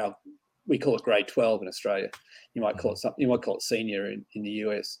we call it grade 12 in Australia. You might call it something. You might call it senior in the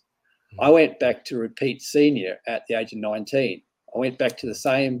US. I went back to repeat senior at the age of 19. I went back to the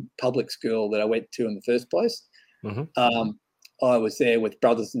same public school that I went to in the first place. I was there with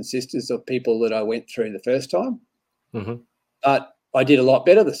brothers and sisters of people that I went through the first time. But I did a lot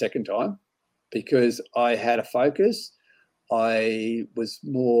better the second time because I had a focus. I was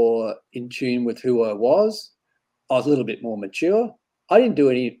more in tune with who I was. I was a little bit more mature. I didn't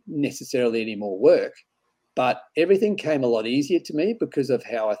do necessarily any more work, but everything came a lot easier to me because of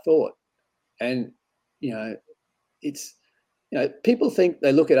how I thought. And, it's, people think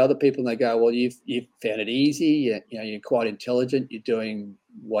they look at other people and they go, well, you've found it easy. You're quite intelligent. You're doing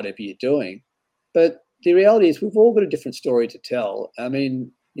whatever you're doing. But the reality is we've all got a different story to tell. I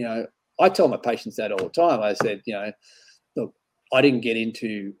mean, I tell my patients that all the time. I said, look, I didn't get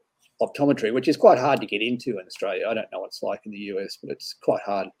into optometry, which is quite hard to get into in Australia. I don't know what it's like in the US, but it's quite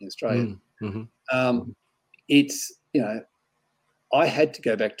hard in Australia. It's, I had to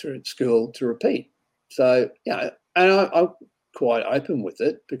go back to school to repeat. So, and I'm quite open with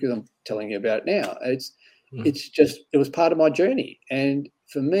it because I'm telling you about it now. It's just, it was part of my journey. And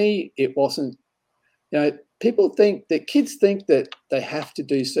for me, it wasn't, kids think that they have to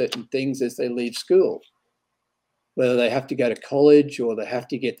do certain things as they leave school, whether they have to go to college or they have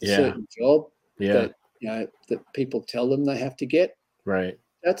to get the certain job that, that people tell them they have to get. Right.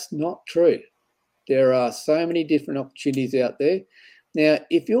 That's not true. There are so many different opportunities out there. Now,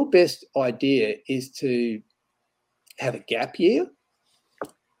 if your best idea is to have a gap year,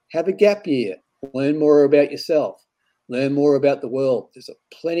 learn more about yourself, learn more about the world. There's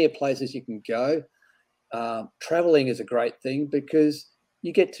plenty of places you can go. Traveling is a great thing because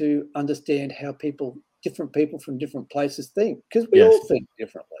you get to understand how different people from different places think, because we all think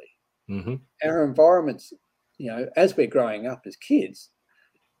differently. Our environments, as we're growing up as kids,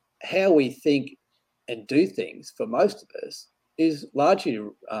 how we think and do things for most of us is largely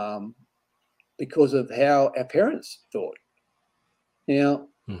because of how our parents thought. Now,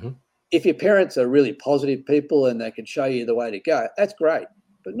 if your parents are really positive people and they can show you the way to go, that's great.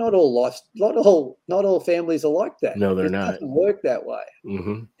 But not all families are like that. No, they're not. It doesn't work that way.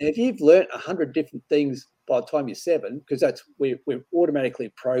 If you've learned 100 different things by the time you're 7, because we're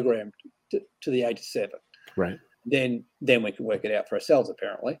automatically programmed to the age of 7. Right. Then we can work it out for ourselves,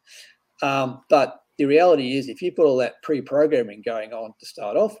 apparently. But the reality is, if you put all that pre-programming going on to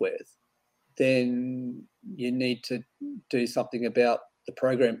start off with, then you need to do something about the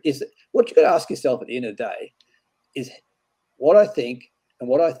program. What you've got to ask yourself at the end of the day is what I think and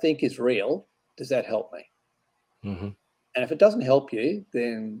what I think is real, does that help me? And if it doesn't help you,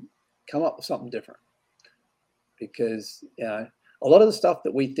 then come up with something different. Because, a lot of the stuff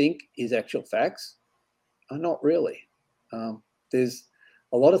that we think is actual facts are not really. There's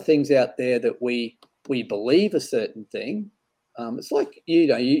a lot of things out there that we believe a certain thing. It's like, you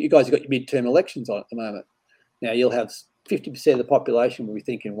guys have got your midterm elections on at the moment. Now, you'll have 50% of the population will be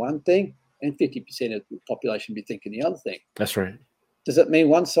thinking one thing and 50% of the population will be thinking the other thing. That's right. Does that mean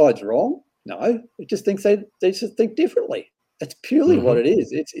one side's wrong? No, it just thinks they just think differently. That's purely what it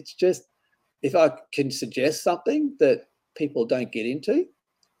is. It's just, if I can suggest something that people don't get into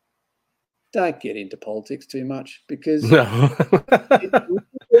politics too much, because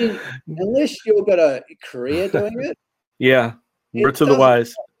unless you've got a career doing it, word to the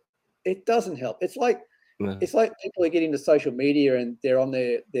wise. It doesn't help. It's like people are getting into social media and they're on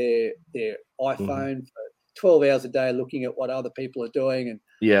their iPhone for 12 hours a day looking at what other people are doing.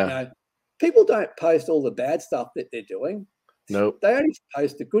 And people don't post all the bad stuff that they're doing. Nope. They only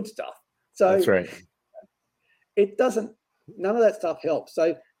post the good stuff. So that's right. None of that stuff helps.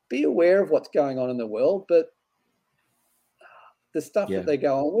 So be aware of what's going on in the world, but the stuff that they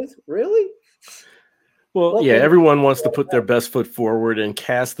go on with, really? Well, everyone wants to put their best foot forward and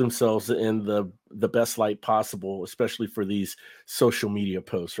cast themselves in the best light possible, especially for these social media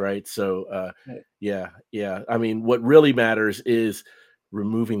posts, right? So, I mean, what really matters is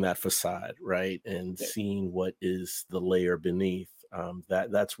removing that facade, right, and seeing what is the layer beneath.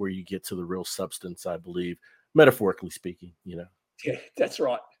 That's where you get to the real substance, I believe, metaphorically speaking. Yeah, that's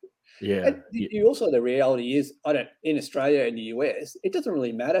right. Yeah. And you also, the reality is, in Australia and the US, it doesn't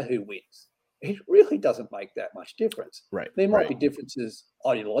really matter who wins. It really doesn't make that much difference. Right. There might be differences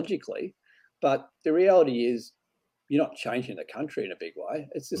ideologically, but the reality is, you're not changing the country in a big way.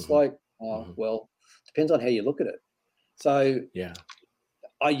 It's just Hmm. like, Hmm. well, depends on how you look at it. So Yeah.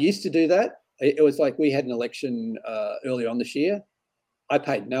 I used to do that. It was like we had an election earlier on this year. I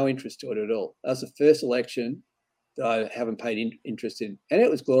paid no interest to it at all. That was the first election that I haven't paid interest in, and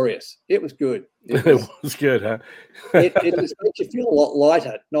it was glorious. It was good. It It was. was good, huh? It just makes you feel a lot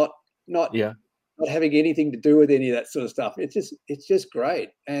lighter. Not Yeah. not having anything to do with any of that sort of stuff. It's just great.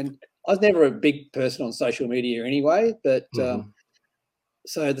 And I was never a big person on social media anyway, but Hmm.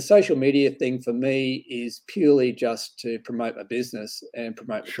 so the social media thing for me is purely just to promote my business and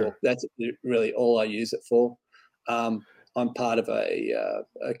promote the book. Sure. That's really all I use it for. I'm part of a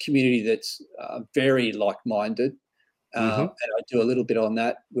community that's very like-minded, Hmm. and I do a little bit on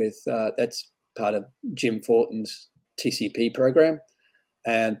that with that's part of Jim Fortin's TCP program,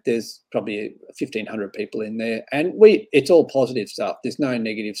 and there's probably 1,500 people in there, and it's all positive stuff. There's no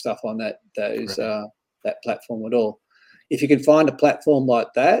negative stuff on Right. that platform at all. If you can find a platform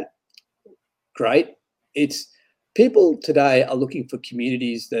like that, great. It's people today are looking for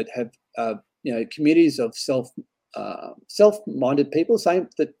communities that have communities of self-minded people,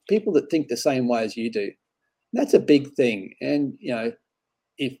 people that think the same way as you do. That's a big thing, and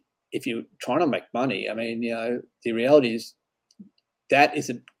if if you're trying to make money, I mean, the reality is that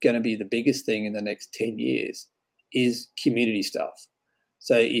is going to be the biggest thing in the next 10 years is community stuff.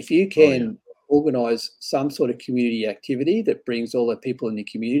 So if you Oh yeah. can organize some sort of community activity that brings all the people in the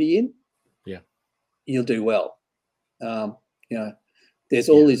community in, Yeah. you'll do well. Um, you know, there's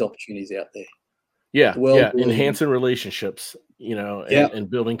all Yeah. these opportunities out there. Yeah. The world Yeah. really, Enhancing relationships, yeah. and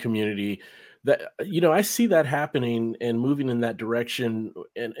building community. That I see that happening and moving in that direction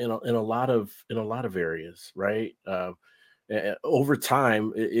in a lot of areas, right? Over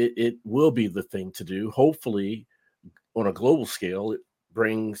time, it will be the thing to do. Hopefully, on a global scale, it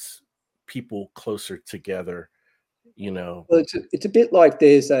brings people closer together. You know. Well, it's a bit like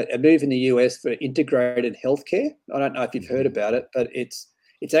there's a move in the US for integrated healthcare. I don't know if you've heard Hmm. about it, but it's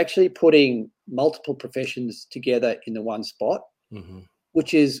actually putting multiple professions together in the one spot, Hmm.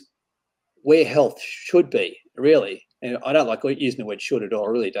 which is where health should be, really. And I don't like using the word should at all,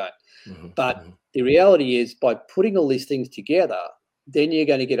 I really don't. Hmm. But Hmm. the reality is, by putting all these things together, then you're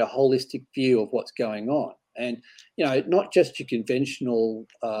going to get a holistic view of what's going on. And, not just your conventional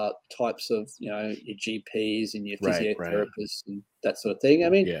types of, your GPs and your Right. Right. physiotherapists and that sort of thing. I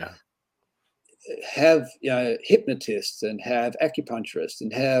mean, Yeah. have, hypnotists and have acupuncturists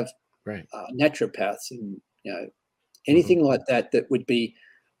and have Right. naturopaths and, Hmm. anything like that that would be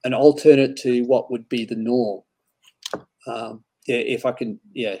an alternate to what would be the norm. Yeah, if I can,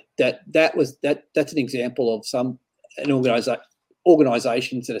 yeah, that's an example of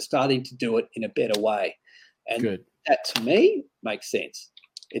organizations that are starting to do it in a better way, and Good. that to me makes sense.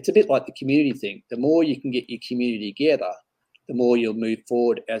 It's a bit like the community thing. The more you can get your community together, the more you'll move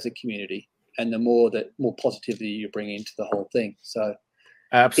forward as a community, and the more positivity you bring into the whole thing. So it's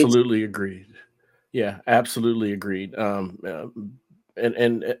Absolutely agreed. Yeah, absolutely agreed.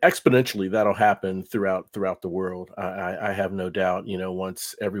 And exponentially that'll happen throughout the world. I have no doubt.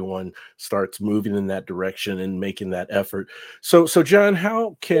 Once everyone starts moving in that direction and making that effort. So John,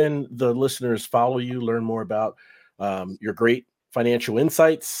 how can the listeners follow you, learn more about your great financial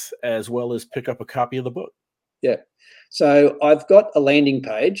insights, as well as pick up a copy of the book? Yeah. So I've got a landing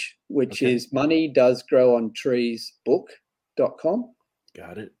page, which Okay, is moneydoesgrowontreesbook.com.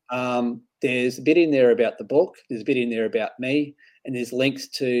 got it. There's a bit in there about the book. There's a bit in there about me, and there's links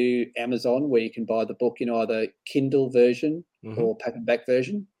to Amazon where you can buy the book in either Kindle version Hmm. or paperback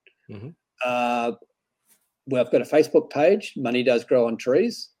version. Hmm. Uh, well, I've got a Facebook page, Money Does Grow on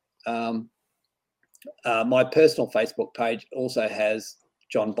Trees. Um, my personal Facebook page also has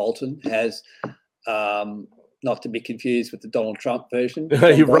John Bolton, has not to be confused with the Donald Trump version,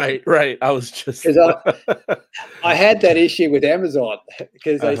 John You're Bolton. right, right. I was just. Because I had that issue with Amazon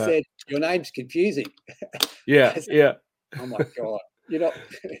because they Uh-huh. said, your name's confusing. Yeah, I said, yeah. oh my God, you're not,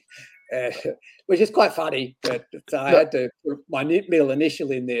 uh, which is quite funny. But so I No, had to put my middle initial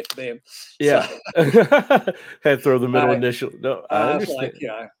in there for them. So yeah. Had to throw the middle I initial. No, I was like,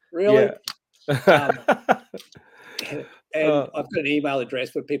 understand. really? Yeah. Um, and Uh, I've got an email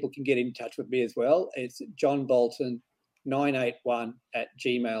address where people can get in touch with me as well. It's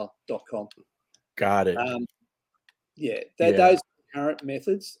johnbolton981@gmail.com. got it. Um, yeah, Yeah. those current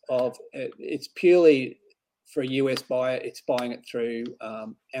methods of it's purely for a US buyer. It's buying it through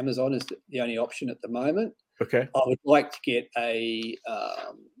Amazon is the only option at the moment. Okay. I would like to get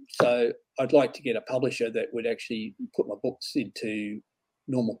so I'd like to get a publisher that would actually put my books into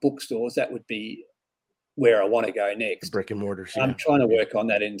normal bookstores. That would be where I want to go The next. brick and mortars. I'm Yeah. trying to Yeah. work on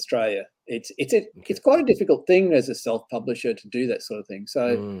that in Australia. it's quite a difficult thing as a self-publisher to do that sort of thing.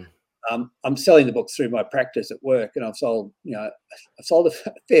 So Mm. I'm selling the books through my practice at work, and I've sold a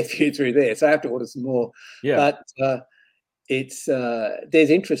fair few through there. So I have to order some more. Yeah. But it's there's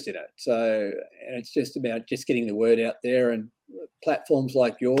interest in it. So and it's just about just getting the word out there, and platforms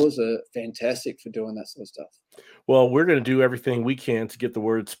like yours are fantastic for doing that sort of stuff. Well, we're going to do everything we can to get the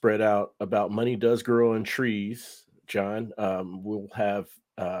word spread out about Money Does Grow on Trees, John. We'll have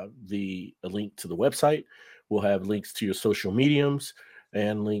the a link to the website. We'll have links to your social mediums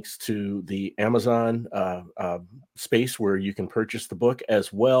and links to the Amazon space where you can purchase the book,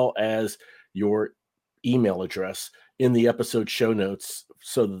 as well as your email address in the episode show notes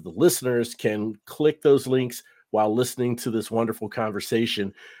so that the listeners can click those links while listening to this wonderful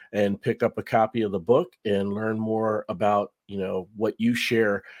conversation and pick up a copy of the book and learn more about what you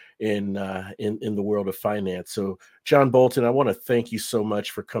share in the world of finance. So, John Bolton, I want to thank you so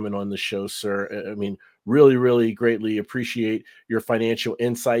much for coming on the show, sir. I mean, really, really greatly appreciate your financial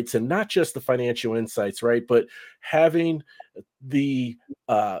insights, and not just the financial insights, right? But having the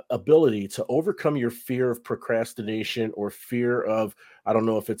ability to overcome your fear of procrastination or fear of, I don't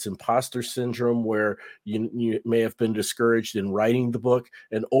know if it's imposter syndrome, where you may have been discouraged in writing the book,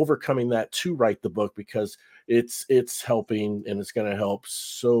 and overcoming that to write the book, because it's helping, and it's going to help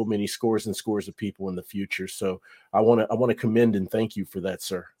so many scores and scores of people in the future. So I want to commend and thank you for that,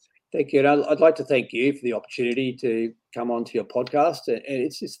 sir. Thank you. And I'd like to thank you for the opportunity to come onto your podcast. And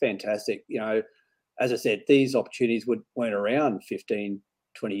it's just fantastic. As I said, these opportunities weren't around 15,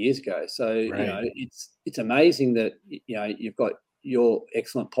 20 years ago. So, Right. it's amazing that, you've got your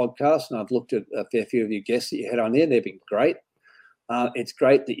excellent podcast. And I've looked at a fair few of your guests that you had on there. They've been great. It's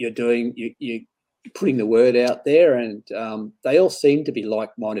great that you're putting the word out there, and they all seem to be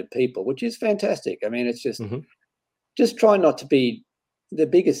like-minded people, which is fantastic. I mean, it's just try not to be. The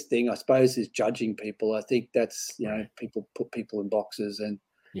biggest thing, I suppose, is judging people. I think that's, Right. people put people in boxes, and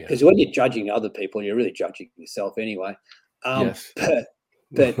Yeah. because when you're judging other people, you're really judging yourself anyway. Yes.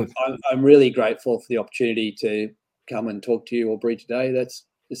 But I'm really grateful for the opportunity to come and talk to you, Aubrey, today. That's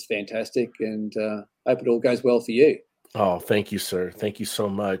just fantastic, and hope it all goes well for you. Oh, thank you, sir. Thank you so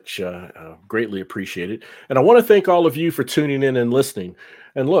much. Greatly appreciate it. And I want to thank all of you for tuning in and listening.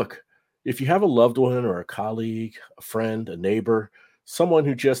 And look, if you have a loved one or a colleague, a friend, a neighbor, someone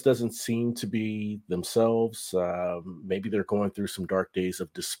who just doesn't seem to be themselves, maybe they're going through some dark days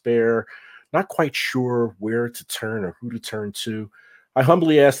of despair, not quite sure where to turn or who to turn to, I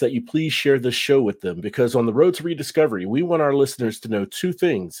humbly ask that you please share this show with them, because on the road to rediscovery, we want our listeners to know two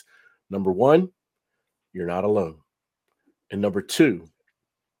things. Number one, you're not alone. And number two,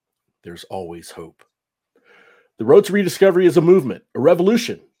 there's always hope. The road to rediscovery is a movement, a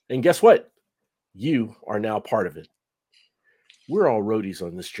revolution. And guess what? You are now part of it. We're all roadies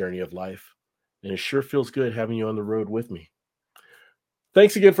on this journey of life, and it sure feels good having you on the road with me.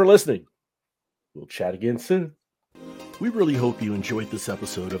 Thanks again for listening. We'll chat again soon. We really hope you enjoyed this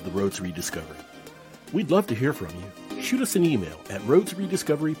episode of The Road to Rediscovery. We'd love to hear from you. Shoot us an email at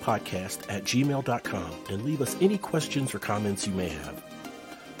roadtorediscoverypodcast@gmail.com and leave us any questions or comments you may have.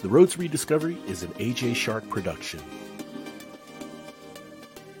 The Road to Rediscovery is an AJ Shark production.